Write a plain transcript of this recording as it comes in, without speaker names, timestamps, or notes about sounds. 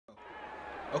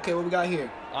Okay, what we got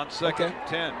here? On second and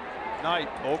 10. Knight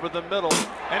over the middle,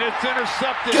 and it's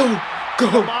intercepted. Go,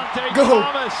 Dymonte go,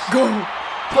 Thomas. go.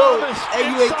 Thomas, Hey,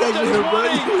 you ain't catching him, bro.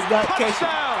 You was not catching.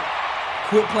 Touchdown.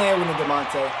 Quit playing with him,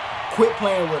 Dymonte. Quit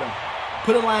playing with him.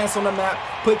 Put Alliance on the map.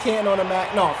 Put Canton on the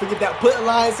map. No, forget that. Put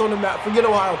Alliance on the map. Forget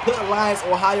Ohio. Put Alliance,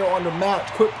 Ohio on the map.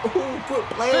 Quit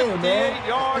playing, man.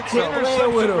 58-yard Quit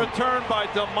playing with him. return by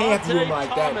Dymonte He ain't have to do him like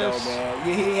that, Thomas. though, man.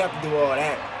 He ain't have to do all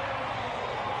that.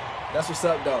 That's what's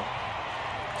up, though.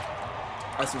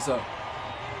 That's what's up.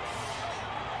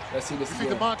 Let's see this You see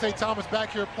again. Dymonte Thomas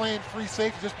back here playing free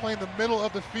safety, just playing the middle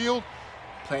of the field.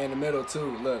 Playing the middle,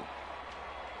 too. Look.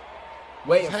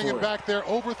 Waiting He's hanging for it. back there,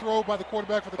 overthrow by the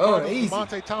quarterback for the Cardinals. Easy.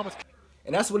 Dymonte Thomas.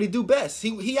 And that's what he do best.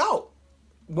 He out.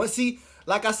 Once he,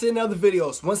 like I said in other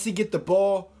videos, once he get the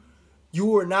ball,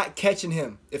 you are not catching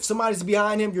him. If somebody's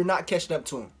behind him, you're not catching up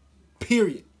to him.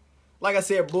 Period. Like I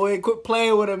said, boy, quit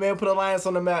playing with him, man. Put Alliance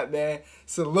on the map, man.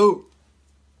 Salute.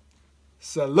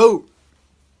 Salute.